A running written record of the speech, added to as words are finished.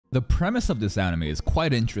The premise of this anime is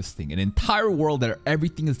quite interesting. An entire world where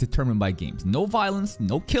everything is determined by games. No violence,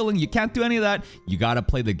 no killing, you can't do any of that. You gotta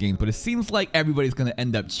play the games, but it seems like everybody's gonna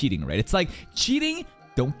end up cheating, right? It's like, cheating,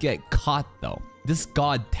 don't get caught though. This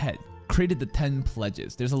god Ted created the 10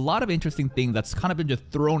 pledges. There's a lot of interesting things that's kind of been just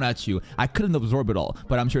thrown at you. I couldn't absorb it all,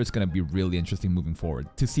 but I'm sure it's gonna be really interesting moving forward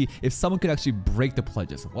to see if someone could actually break the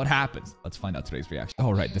pledges. What happens? Let's find out today's reaction.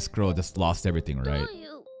 Oh, right, this girl just lost everything, right?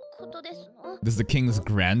 This is the king's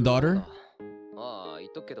granddaughter?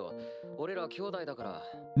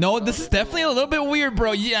 No, this is definitely a little bit weird,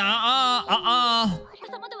 bro. Yeah,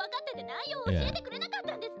 Yeah.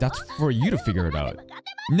 That's for you to figure it out.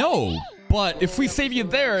 No, but if we save you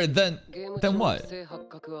there, then what?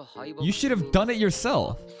 You should have done it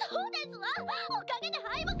yourself.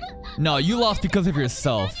 No, you lost because of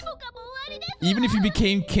yourself. Even if you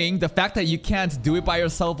became king, the fact that you can't do it by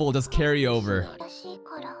yourself will just carry over.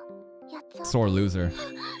 Sore loser.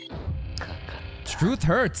 Truth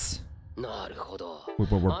hurts.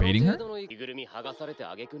 We're baiting her?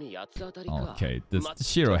 Okay, the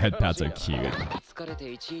Shiro head pads are cute.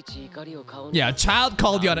 Yeah, a child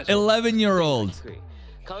called you on an 11-year-old.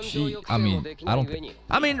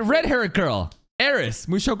 I mean, red-haired girl. Eris,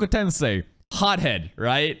 Mushoku Tensei. Hothead,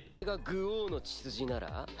 right?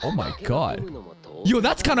 Oh my god. Yo,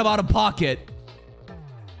 that's kind of out of pocket.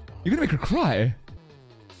 You're gonna make her cry.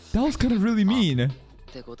 That was kind of really mean.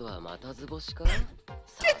 This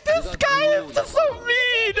guy is just so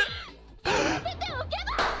mean!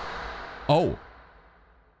 Oh.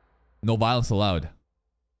 No violence allowed.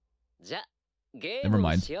 Never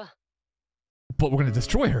mind. But we're gonna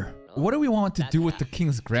destroy her. What do we want to do with the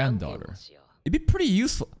king's granddaughter? It'd be pretty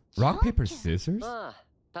useful. Rock, paper, scissors?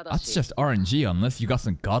 That's just RNG unless you got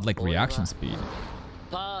some godlike reaction speed.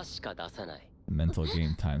 Mental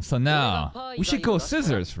game time. So now, we should go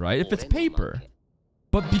scissors, right? If it's paper.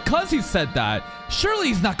 But because he said that, surely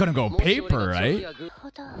he's not gonna go paper, right?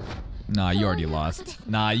 Nah, you already lost.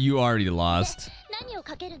 Nah, you already lost.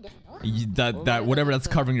 That whatever that's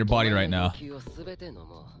covering your body right now.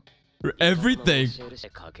 Everything.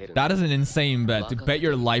 That is an insane bet. To bet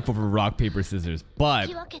your life over rock, paper, scissors. But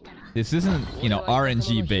this isn't, you know,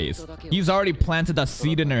 RNG based. He's already planted a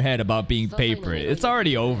seed in her head about being paper. It's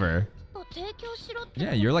already over.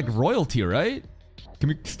 Yeah, you're like royalty, right? Can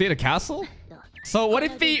we stay at a castle? So what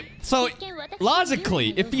if he... So,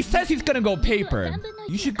 logically, if he says he's gonna go paper,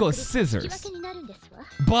 you should go scissors.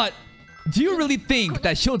 But, do you really think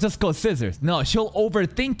that she'll just go scissors? No, she'll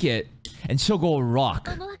overthink it, and she'll go rock.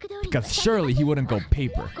 Because surely he wouldn't go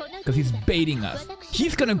paper. Because he's baiting us.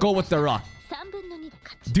 He's gonna go with the rock.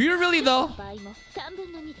 Do you really, though?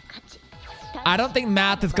 I don't think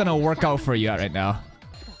math is gonna work out for you right now.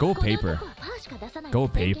 Go paper. Go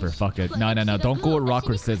paper, fuck it. No, don't go with rock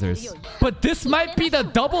or scissors. But this might be the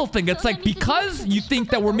double thing. It's like, because you think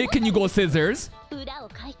that we're making you go scissors,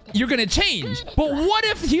 you're gonna change. But what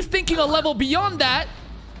if he's thinking a level beyond that?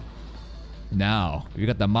 Now, you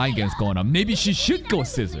got the mind games going on. Maybe she should go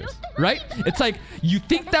scissors, right? It's like, you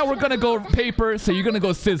think that we're gonna go paper, so you're gonna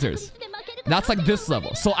go scissors. That's like this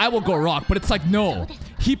level. So I will go rock, but it's like, no.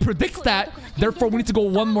 He predicts that, therefore we need to go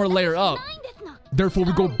one more layer up. Therefore,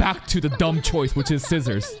 we go back to the dumb choice, which is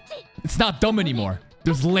scissors. It's not dumb anymore.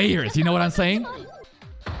 There's layers, you know what I'm saying?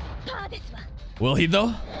 Will he,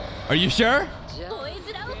 though? Are you sure?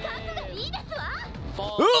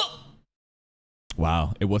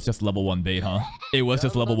 Wow, it was just level 1 bait, huh? It was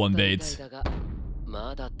just level 1 bait.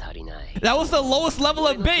 That was the lowest level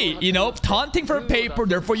of bait, you know? Taunting for paper,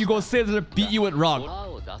 therefore you go scissors, beat you with rock.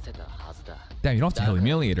 Damn, you don't have to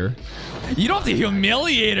humiliate her. You don't have to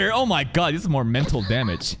humiliate her! Oh my god, this is more mental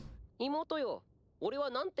damage. Go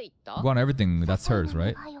on everything, that's hers,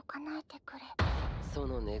 right?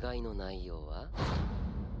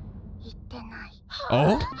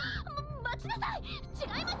 Oh?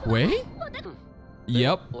 Wait?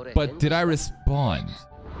 Yep, but did I respond?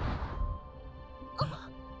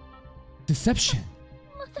 Deception.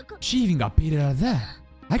 She even got baited out of that.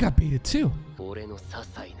 I got baited too.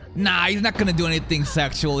 Nah, he's not gonna do anything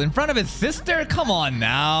sexual in front of his sister. Come on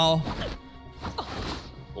now.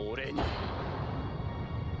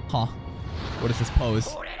 Huh? What is this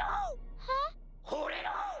pose?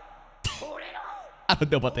 I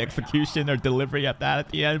don't know about the execution or delivery at that at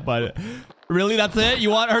the end, but really, that's it?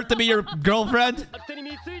 You want her to be your girlfriend?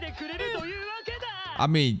 I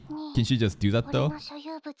mean, can she just do that though?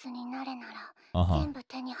 Uh-huh.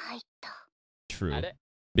 True.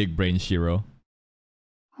 Big brain Shiro.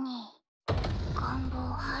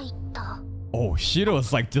 Oh,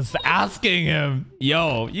 Shiro's like just asking him.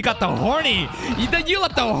 Yo, you got the horny. You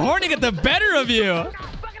let the horny get the better of you.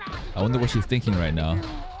 I wonder what she's thinking right now.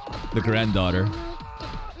 The granddaughter.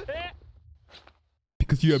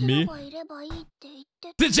 Because you have me?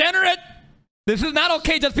 Degenerate! This is not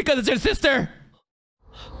okay just because it's your sister!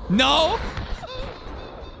 No!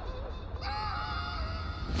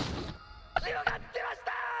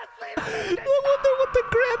 I wonder what the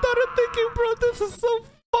granddaughter thinking, bro. This is so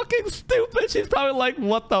fucking stupid. She's probably like,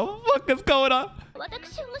 what the fuck is going on?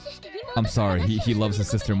 I'm sorry, he loves his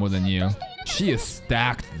sister more than you. She is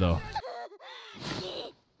stacked though.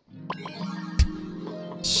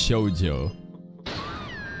 Shoujo.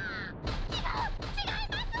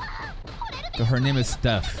 So her name is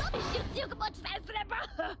Steph.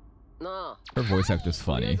 Her voice actor's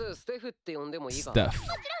funny. Steph.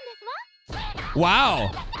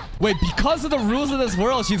 Wow. Wait, because of the rules of this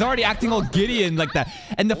world, she's already acting all giddy and like that.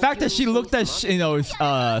 And the fact that she looked at, you know,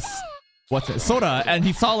 what's it, Sora, and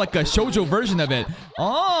he saw like a shoujo version of it.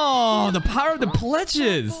 Oh, the power of the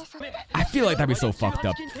pledges. I feel like that'd be so fucked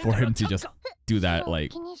up for him to just do that.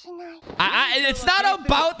 Like, it's not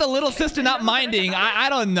about the little sister not minding. I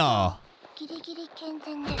don't know.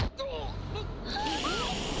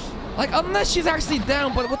 Like, unless she's actually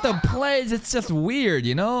down, but with the pledge, it's just weird,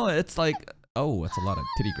 you know? It's like, oh, that's a lot of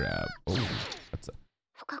titty grab. Oh, that's a...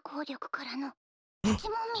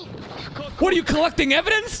 What are you collecting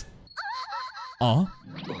evidence?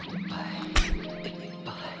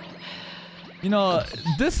 You know,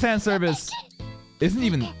 this fan service isn't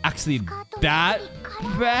even actually that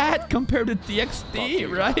bad compared to DxD,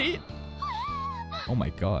 right? Oh my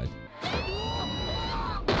god.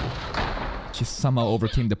 She somehow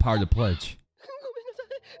overcame the power of the pledge.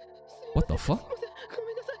 What the fuck?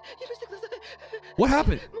 What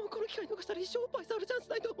happened?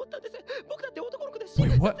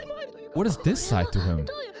 Wait, what? What is this side to him?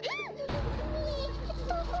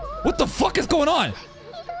 What the fuck is going on?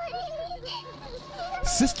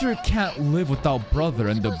 Sister can't live without brother,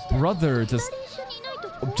 and the brother just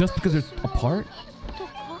because they're apart?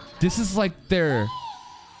 This is like their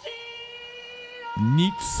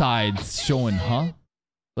neat sides showing, huh?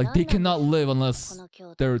 Like they cannot live unless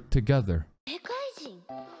they're together.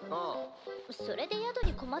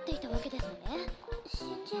 What is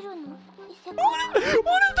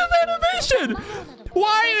this animation?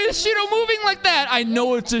 Why is Shiro moving like that? I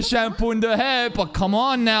know it's a shampoo in the head, but come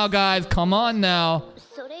on now, guys. Come on now.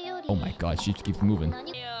 Oh my god, she keeps moving.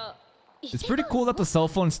 It's pretty cool that the cell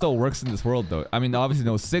phone still works in this world, though. I mean, obviously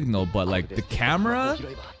no signal, but like the camera,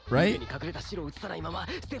 right?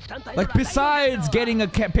 Like besides getting a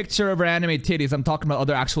picture of her anime titties, I'm talking about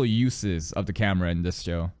other actual uses of the camera in this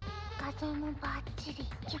show.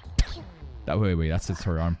 Wait, that's just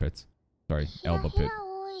her armpits. Sorry, elbow pit.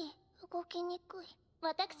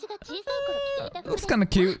 Looks kind of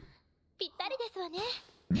cute.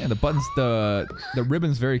 Yeah, the buttons, the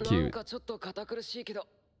ribbon's very cute.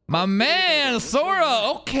 My man,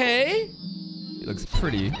 Sora, okay. He looks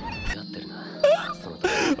pretty.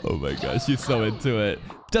 Oh my gosh, she's so into it.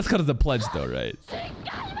 Just because of the pledge though, right?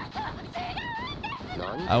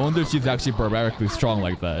 I wonder if she's actually barbarically strong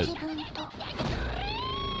like that.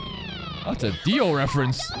 Oh, it's a Dio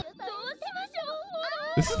reference.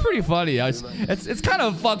 This is pretty funny. It's kind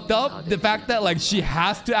of fucked up, the fact that like she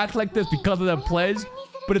has to act like this because of the pledge,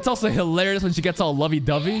 but it's also hilarious when she gets all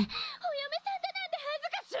lovey-dovey.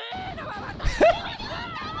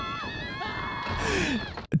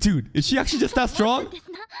 Dude, is she actually just that strong?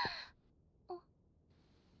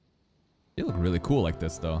 You look really cool like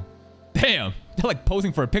this, though. Damn, they're like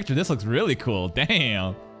posing for a picture. This looks really cool.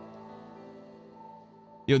 Damn.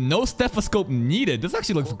 Yo, no stethoscope needed. This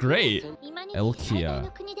actually looks great.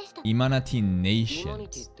 Elkia. Imanati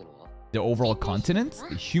Nations. The overall continent?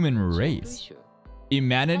 The human race.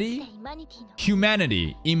 Humanity?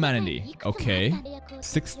 Humanity. Humanity. Okay.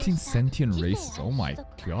 16 sentient races. Oh my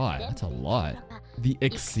god, that's a lot. The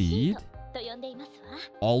Exceed?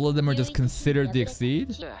 All of them are just considered the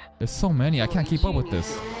Exceed? There's so many, I can't keep up with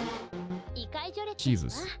this.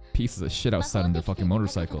 Jesus. Pieces of shit outside on their fucking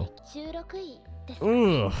motorcycle.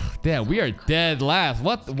 Ugh. Damn, we are dead last.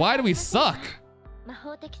 What? Why do we suck?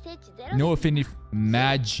 No affinity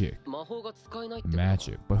magic.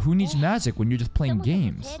 Magic. But who needs magic when you're just playing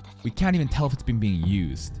games? We can't even tell if it's been being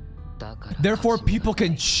used. Therefore, people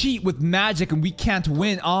can cheat with magic and we can't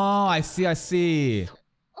win. Oh, I see.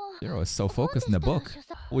 Hiro is so focused in the book.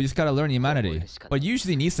 We just gotta learn humanity. But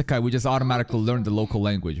usually in Isekai, we just automatically learn the local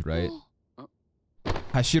language, right?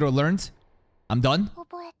 Has Shiro learned? I'm done?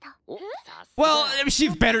 Well,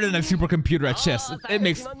 she's better than a supercomputer at chess. It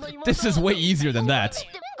makes... This is way easier than that.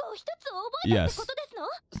 Yes.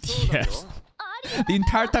 Yes. The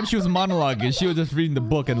entire time she was monologuing, she was just reading the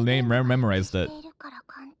book and memorized it.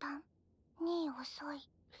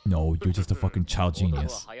 No, you're just a fucking child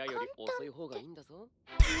genius.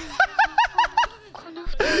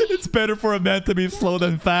 It's better for a man to be slow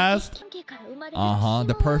than fast.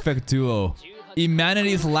 The perfect duo.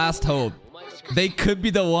 Humanity's last hope. They could be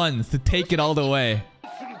the ones to take it all the way.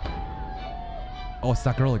 Oh, it's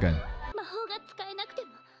that girl again.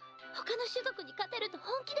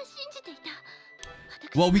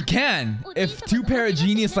 Well, we can if two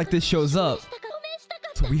paragenius like this shows up.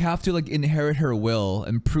 So we have to like inherit her will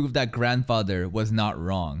and prove that grandfather was not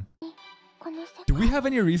wrong. Do we have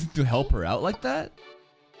any reason to help her out like that?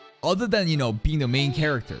 Other than, you know, being the main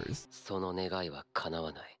characters.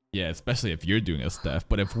 Yeah, especially if you're doing it, Steph.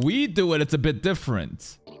 But if we do it, it's a bit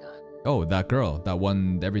different. Oh, that girl that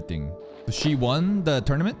won everything. She won the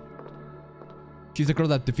tournament? She's the girl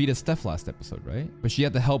that defeated Steph last episode, right? But she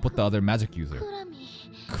had the help with the other magic user.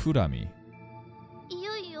 Kurami.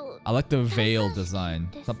 I like the veil design.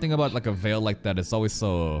 Something about like a veil like that is always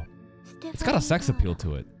so... It's got a sex appeal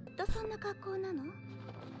to it.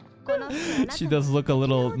 She does look a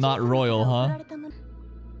little not royal, huh?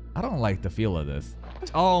 I don't like the feel of this.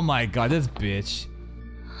 Oh my god, this bitch.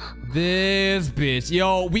 This bitch.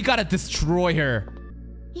 Yo, we gotta destroy her.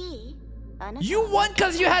 You won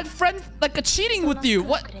because you had friends like cheating with you.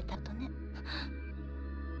 What?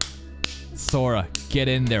 Sora, get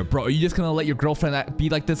in there, bro. Are you just gonna let your girlfriend be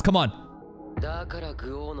like this? Come on.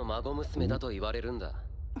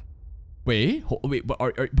 Wait,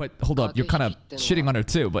 but hold up. You're kind of shitting on her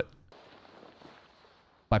too, but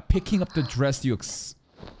by picking up the dress, you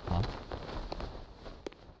huh?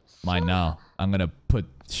 Mine now. I'm gonna put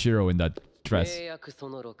Shiro in that dress. The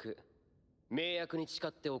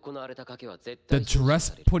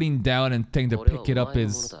dress putting down and thing to pick it up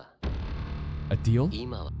is a deal?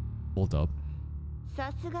 Hold up.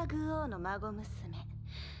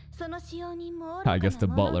 I guess the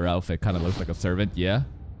butler outfit kind of looks like a servant, yeah?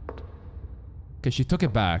 Okay, she took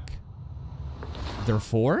it back. There are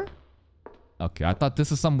 4? Okay, I thought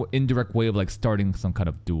this is some indirect way of like starting some kind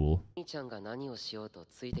of duel.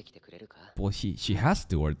 Well, she has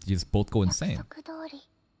to, or you just both go insane.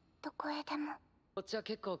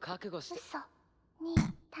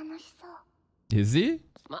 Is he?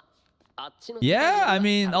 Yeah, I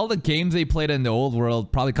mean, all the games they played in the old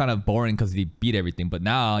world probably kind of boring because he beat everything. But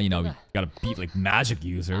now, you know, you gotta beat like magic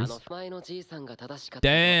users.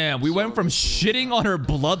 Damn, we went from shitting on her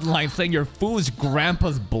bloodline, saying your foolish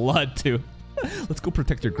grandpa's blood, to let's go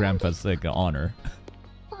protect your grandpa's like honor.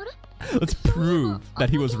 Let's prove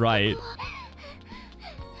that he was right.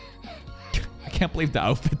 I can't believe the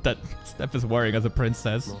outfit that Steph is wearing as a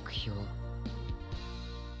princess.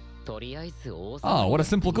 Oh, what a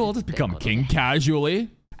simple goal. Just become king casually.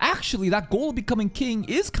 Actually, that goal of becoming king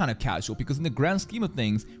is kind of casual because in the grand scheme of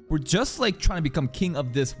things, we're just like trying to become king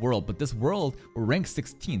of this world. But this world, we're ranked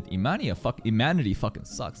 16th. Humanity fucking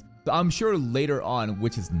sucks. So I'm sure later on,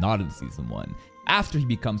 which is not in season 1, after he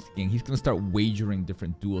becomes king, he's going to start wagering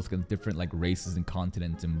different duels against different like races and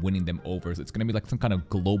continents and winning them over. So it's going to be like some kind of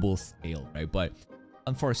global scale, right? But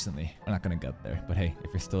unfortunately, we're not gonna get there. But hey,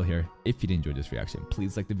 if you're still here, if you did enjoy this reaction,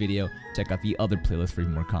 please like the video, check out the other playlist for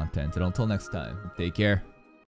more content, and until next time, take care.